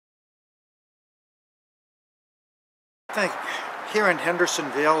I think here in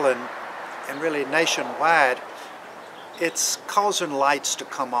Hendersonville and really nationwide, it's causing lights to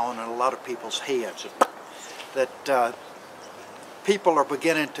come on in a lot of people's heads. That people are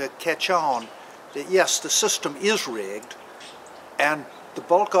beginning to catch on that yes, the system is rigged, and the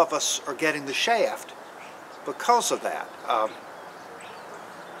bulk of us are getting the shaft because of that.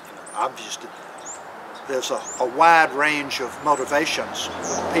 Obviously, there's a wide range of motivations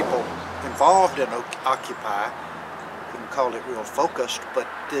for people involved in Occupy. Wouldn't call it real focused, but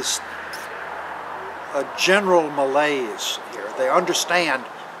there's a general malaise here. They understand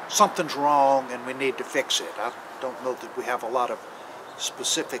something's wrong and we need to fix it. I don't know that we have a lot of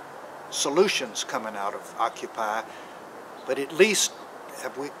specific solutions coming out of Occupy, but at least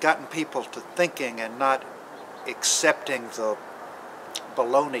have we gotten people to thinking and not accepting the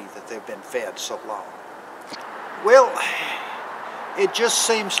baloney that they've been fed so long. Well, it just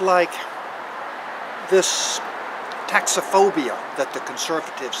seems like this taxophobia that the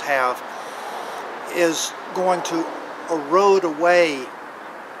conservatives have is going to erode away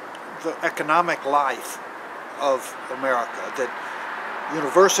the economic life of America, that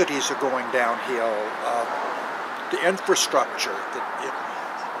universities are going downhill, the infrastructure,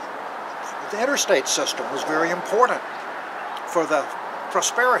 the interstate system was very important for the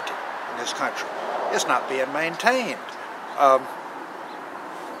prosperity in this country. It's not being maintained.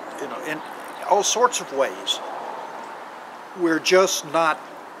 In all sorts of ways, we're just not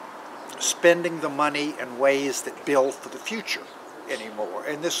spending the money in ways that build for the future anymore.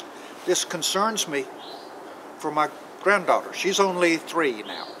 And this concerns me for my granddaughter. She's only 3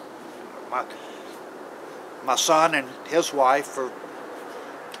 now. My son and his wife are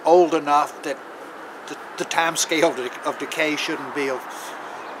old enough that the time scale of decay shouldn't be of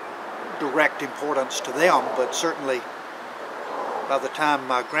direct importance to them, but certainly by the time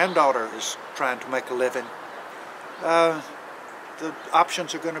my granddaughter is trying to make a living, the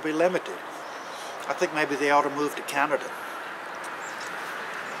options are going to be limited. I think maybe they ought to move to Canada.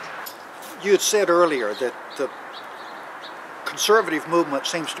 You had said earlier that the conservative movement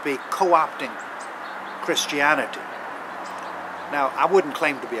seems to be co-opting Christianity. Now, I wouldn't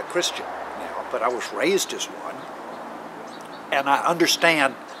claim to be a Christian now, but I was raised as one, and I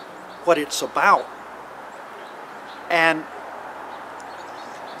understand what it's about. And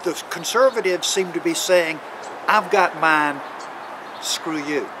the conservatives seem to be saying, I've got mine, screw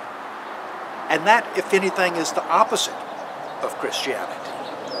you. And that, if anything, is the opposite of Christianity.